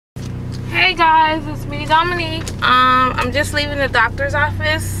Hey guys, it's me, Dominique. I'm just leaving the doctor's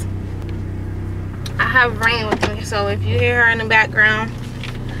office. I have Rayne with me, so if you hear her in the background,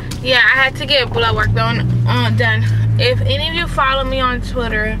 yeah, I had to get blood work done. If any of you follow me on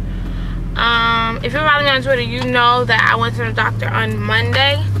Twitter, you know that I went to the doctor on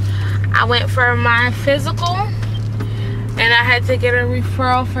Monday. I went for my physical, and I had to get a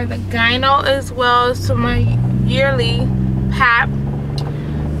referral for the gyno as well as to my yearly PAP.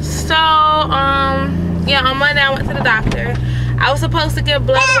 So yeah, on Monday I went to the doctor. I was supposed to get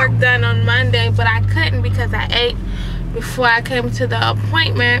blood work done on Monday, but I couldn't because I ate before I came to the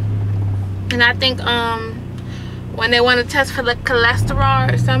appointment. And I think when they want to test for the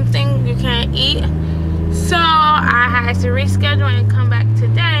cholesterol or something, you can't eat. So I had to reschedule and come back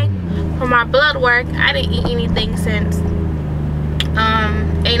today for my blood work. I didn't eat anything since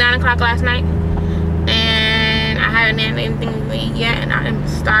 8-9 o'clock last night, and I haven't had anything to eat yet, and I am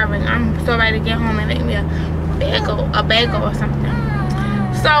starving. I'm so ready to get home and eat me a bagel or something.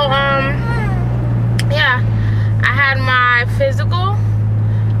 So yeah, I had my physical.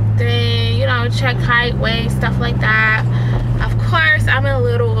 Then, you know, check height, weight, stuff like that. Of course, I'm a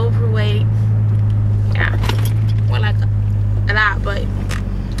little overweight. Yeah, well, like a lot, but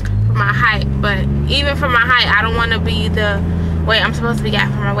for my height. But even for my height, I don't want to be the weight I'm supposed to be at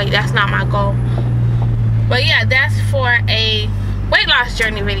for my weight. That's not my goal. But yeah, that's for a weight loss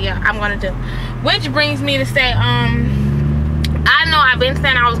journey video I'm gonna do. Which brings me to say, I know I've been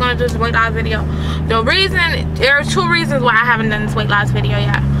saying I was gonna do this weight loss video. There are two reasons why I haven't done this weight loss video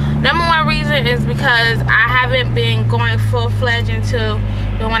yet. Number one reason is because I haven't been going full-fledged into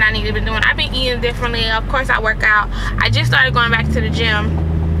doing what I need to be doing. I've been eating differently. Of course, I work out. I just started going back to the gym,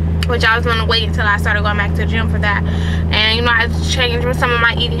 which I was going to wait until I started going back to the gym for that. And, you know, I changed some of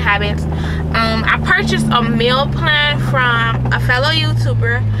my eating habits. I purchased a meal plan from a fellow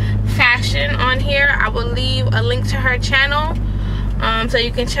YouTuber, Fashion, on here. I will leave a link to her channel, so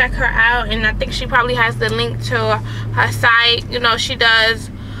you can check her out. And I think she probably has the link to her site. You know, she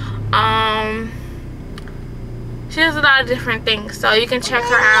does a lot of different things, so you can check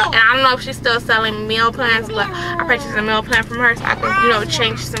her out. And I don't know if she's still selling meal plans, but I purchased a meal plan from her so I can, you know,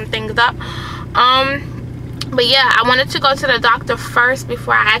 change some things up. But yeah, I wanted to go to the doctor first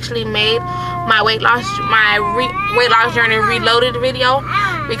before I actually made my weight loss journey reloaded video,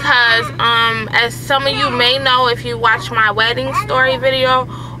 because as some of you may know, if you watch my wedding story video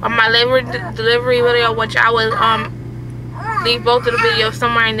or my delivery video, which I will leave both of the videos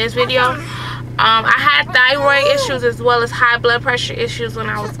somewhere in this video. I had thyroid issues as well as high blood pressure issues when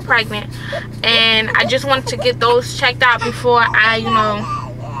I was pregnant, and I just wanted to get those checked out before I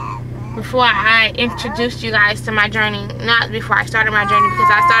introduced you guys to my journey. Not before I started my journey, because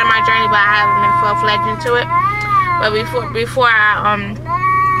I started my journey but I haven't been full-fledged into it. But before I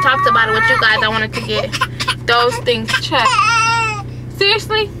talked about it with you guys, I wanted to get those things checked.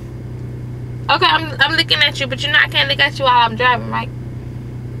 Seriously? Okay, I'm looking at you, but you know I can't look at you while I'm driving, right?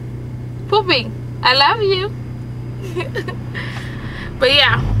 Poopy, I love you. But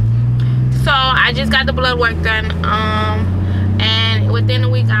yeah, so I just got the blood work done, and within a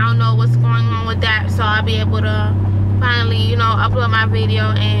week, I don't know what's going on with that, so I'll be able to finally, you know, upload my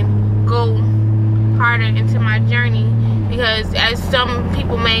video and go harder into my journey. Because as some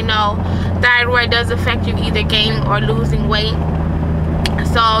people may know, thyroid does affect you either gaining or losing weight.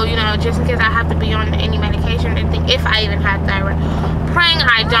 So, you know, just in case I have to be on any medication or anything, if I even had thyroid. Praying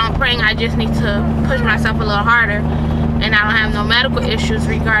I don't. Praying I just need to push myself a little harder, and I don't have no medical issues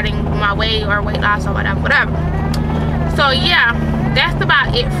regarding my weight or weight loss or whatever. So yeah, that's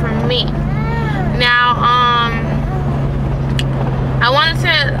about it for me. Now, I wanted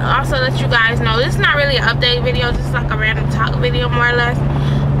to also let you guys know, this is not really an update video, just like a random talk video more or less.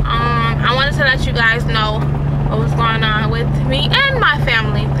 I wanted to let you guys know what was going on with me and my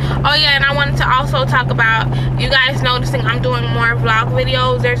family. Oh yeah, and I wanted to also talk about you guys noticing I'm doing more vlog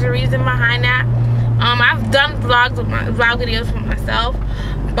videos. There's a reason behind that. I've done vlog videos with myself,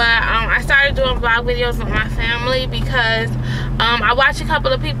 but I started doing vlog videos with my family because I watch a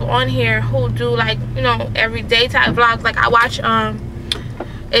couple of people on here who do, like, you know, everyday type vlogs. Like I watch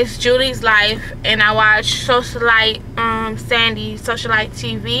It's Julie's Life, and I watch Socialite Sandy, Socialite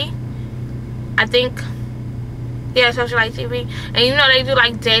TV, I think. Yeah, Socialite TV. And you know they do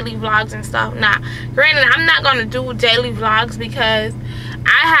like daily vlogs and stuff. Now, granted, I'm not gonna do daily vlogs because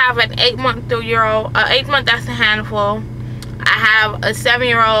I have an 8-month-old. 8 month, that's a handful. I have a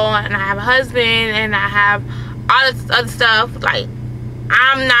 7-year-old, and I have a husband, and I have all this other stuff. Like,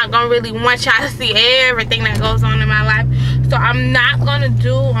 I'm not gonna really want y'all to see everything that goes on in my life. So I'm not gonna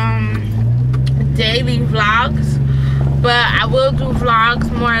do daily vlogs. but I will do vlogs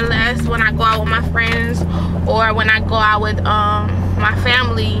more or less when I go out with my friends, or when I go out with my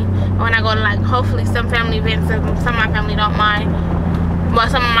family, or when I go to, like, hopefully some family events that some of my family don't mind, but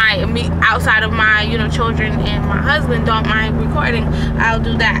some of my outside of my, you know, children and my husband don't mind recording. I'll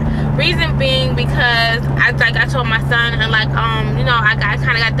do that. Reason being because I told my son, and like you know, I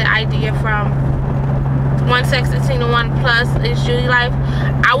kind of got the idea from One Sex 16 to 1 Plus is Judy Life.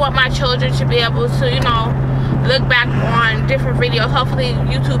 I want my children to be able to, you know, look back on different videos. Hopefully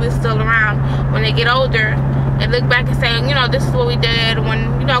YouTube is still around when they get older, and look back and say, you know, this is what we did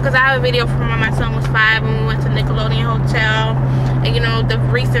when, you know, because I have a video from when my son was 5 and we went to Nickelodeon Hotel, and, you know, the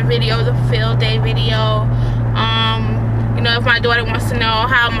recent video, the field day video. You know, if my daughter wants to know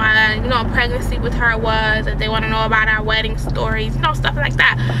how my, you know, pregnancy with her was, if they want to know about our wedding stories, you know, stuff like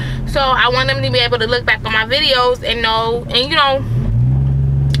that. So I want them to be able to look back on my videos and know, and you know,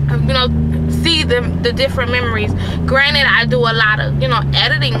 see the different memories. Granted, I do a lot of, you know,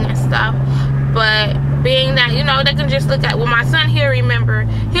 editing and stuff, but being that, you know, they can just look at, well, my son, he'll remember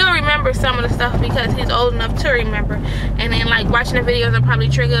some of the stuff because he's old enough to remember, and then like watching the videos will probably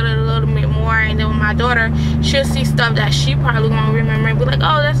trigger it a little bit more, and then with my daughter, she'll see stuff that she probably won't remember and be like,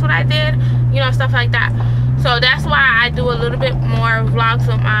 oh, that's what I did, you know, stuff like that. So that's why I do a little bit more vlogs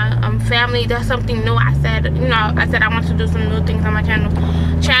with my family. That's something new. I said, you know, I want to do some new things on my channel.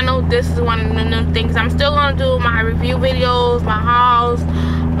 This is one of the new things. I'm still gonna do my review videos, my hauls,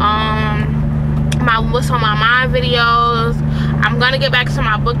 my what's on my mind videos. I'm gonna get back to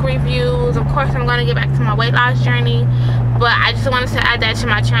my book reviews. Of course, I'm gonna get back to my weight loss journey, but I just wanted to add that to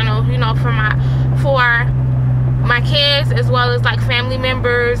my channel, you know, for my kids, as well as like family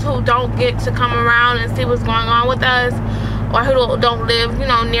members who don't get to come around and see what's going on with us, or who don't live, you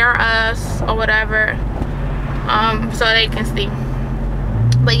know, near us or whatever, so they can see.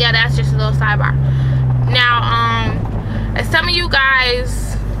 But yeah, that's just a little sidebar. Now, as some of you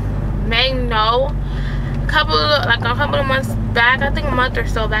guys may know, a couple of months back, I think a month or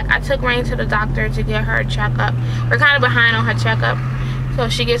so back, I took Rayne to the doctor to get her checkup. We're kind of behind on her checkup, so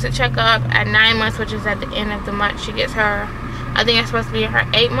she gets a checkup at 9 months, which is at the end of the month. She gets her, I think it's supposed to be her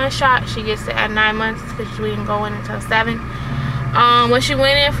 8-month shot. She gets it at 9 months because we didn't go in until 7. When she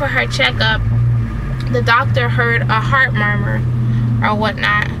went in for her checkup, the doctor heard a heart murmur or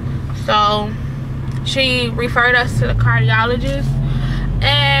whatnot, so she referred us to the cardiologist.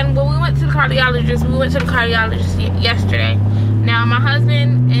 And when we went to the cardiologist, yesterday. Now, my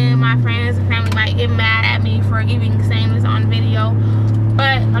husband and my friends and family might get mad at me for even saying this on video,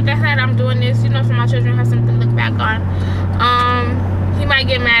 but like I said, I'm doing this, you know, so my children have something to look back on. He might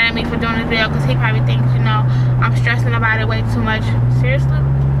get mad at me for doing this video because he probably thinks, you know, I'm stressing about it way too much. Seriously?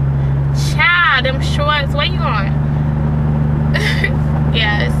 Child, them shorts, where you going?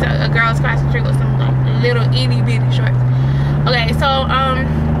 Yeah, it's a girl's cross country with some like little itty bitty shorts. Okay, so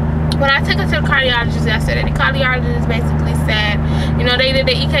when I took her to the cardiologist yesterday, the cardiologist basically said, you know, they did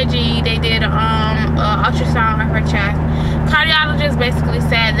the EKG, they did ultrasound of her chest. Cardiologist basically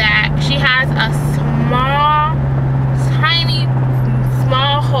said that she has a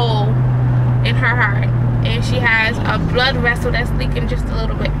small hole in her heart, and she has a blood vessel that's leaking just a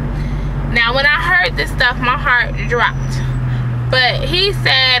little bit. Now, when I heard this stuff, my heart dropped. But he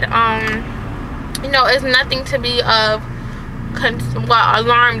said, you know, it's nothing to be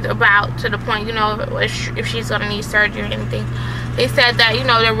alarmed about, to the point, you know, if she's gonna need surgery or anything. They said that, you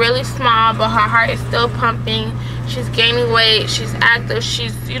know, they're really small, but her heart is still pumping. She's gaining weight. She's active.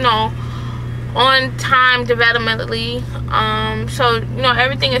 She's, you know, on time developmentally. So, you know,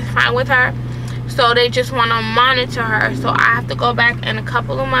 everything is fine with her. So they just want to monitor her. So I have to go back in a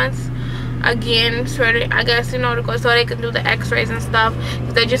couple of months again, sort of, I guess, you know, to go so they can do the x-rays and stuff.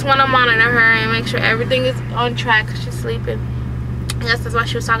 They just want to monitor her and make sure everything is on track. She's sleeping. I guess that's why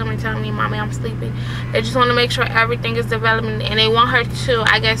she was talking to me, telling me, Mommy, I'm sleeping. They just want to make sure everything is developing, and they want her to,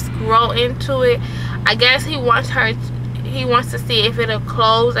 I guess, grow into it. I guess he wants to see if it'll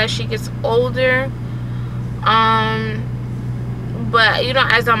close as she gets older. But, you know,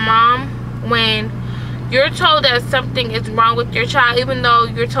 as a mom, when you're told that something is wrong with your child, even though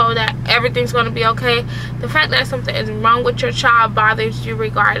you're told that everything's going to be okay, the fact that something is wrong with your child bothers you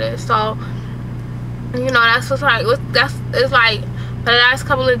regardless. So, you know, that's what's like, it's like, for the last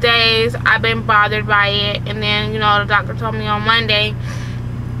couple of days, I've been bothered by it. And then, you know, the doctor told me on Monday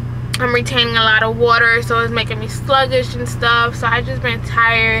I'm retaining a lot of water, so it's making me sluggish and stuff. So I just been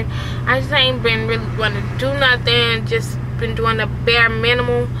tired. I just ain't been really wanting to do nothing. Just been doing the bare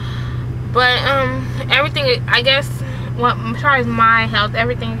minimum. But everything, I guess, well, as far as my health,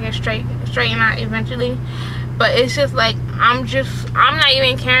 everything gets straightened out eventually. But it's just like, I'm not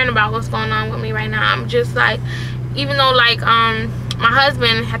even caring about what's going on with me right now. I'm just like, even though like my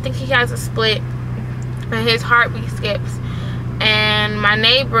husband, I think he has a split and his heartbeat skips, and my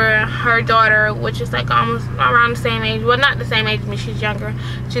neighbor, her daughter, which is like almost around the same age, well, not the same age as me, she's younger,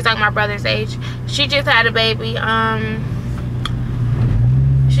 she's like my brother's age, she just had a baby.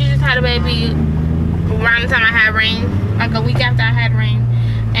 She just had a baby around the time I had Rayne, like a week after I had Rayne,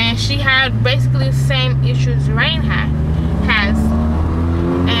 and she had basically the same issues Rayne has.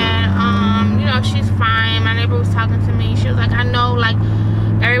 And you know, she's fine. My neighbor was talking to me. She was like, I know, like,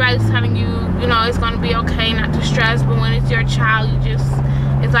 everybody's telling you, you know, it's gonna be okay not to stress, but when it's your child,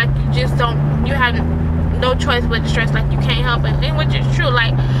 it's like you just don't, you have no choice but to stress, like you can't help it. And which is true.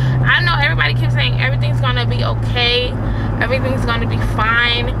 Like, I know everybody keeps saying everything's gonna be okay, everything's gonna be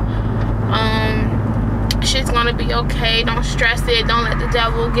fine, shit's gonna be okay, don't stress it, don't let the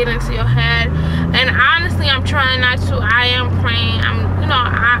devil get into your head. And honestly, I'm trying not to. I am praying,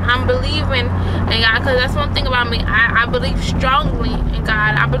 I'm believing in God, because that's one thing about me. I believe strongly in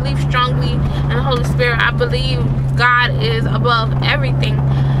God. I believe strongly in the Holy Spirit. I believe God is above everything,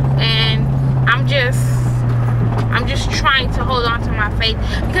 and I'm just trying to hold on to my faith,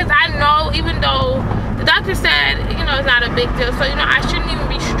 because I know, even though the doctor said, you know, it's not a big deal, so, you know, I shouldn't even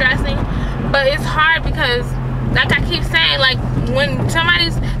be stressing. But it's hard because, like I keep saying, like, when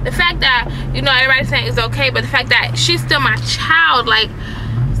somebody's, the fact that, you know, everybody's saying it's okay, but the fact that she's still my child, like,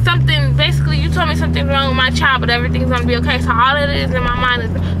 something, basically, you told me something's wrong with my child, but everything's gonna be okay. So all it is in my mind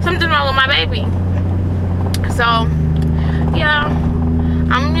is something's wrong with my baby. So, yeah,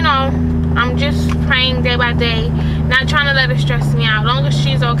 I'm just praying day by day, not trying to let her stress me out, as long as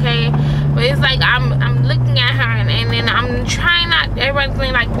she's okay. But it's like I'm looking at her, and then I'm trying not, everybody's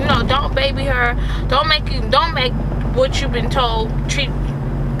saying, like, you know, don't baby her, don't make what you've been told treat,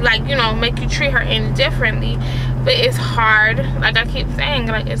 like, you know, make you treat her indifferently. But it's hard, like I keep saying,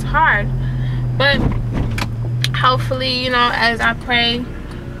 like, it's hard. But hopefully, you know, as I pray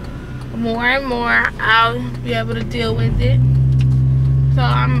more and more, I'll be able to deal with it. So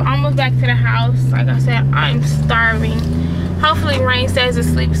I'm almost back to the house. Like I said, I'm starving. Hopefully Rayne stays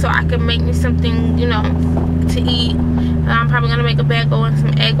asleep so I can make me something, you know, to eat. I'm probably gonna make a bagel and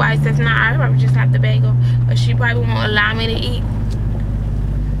some egg whites. If not, I'll probably just have the bagel, but she probably won't allow me to eat.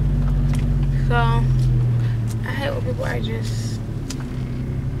 So I hate when people are just,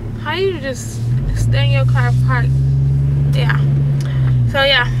 how you just stay in your car parked. Yeah. So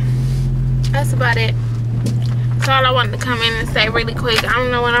yeah, that's about it. That's all I wanted to come in and say really quick. I don't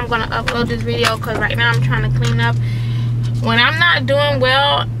know when I'm gonna upload this video, because right now I'm trying to clean up. When I'm not doing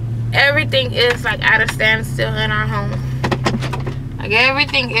well, everything is like at a standstill in our home. Like,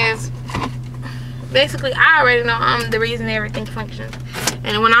 everything is, basically, I already know I'm the reason everything functions.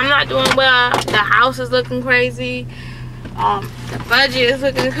 And when I'm not doing well, the house is looking crazy, the budget is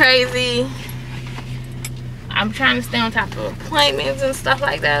looking crazy. I'm trying to stay on top of appointments and stuff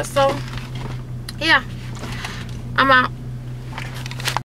like that. So yeah, I'm out.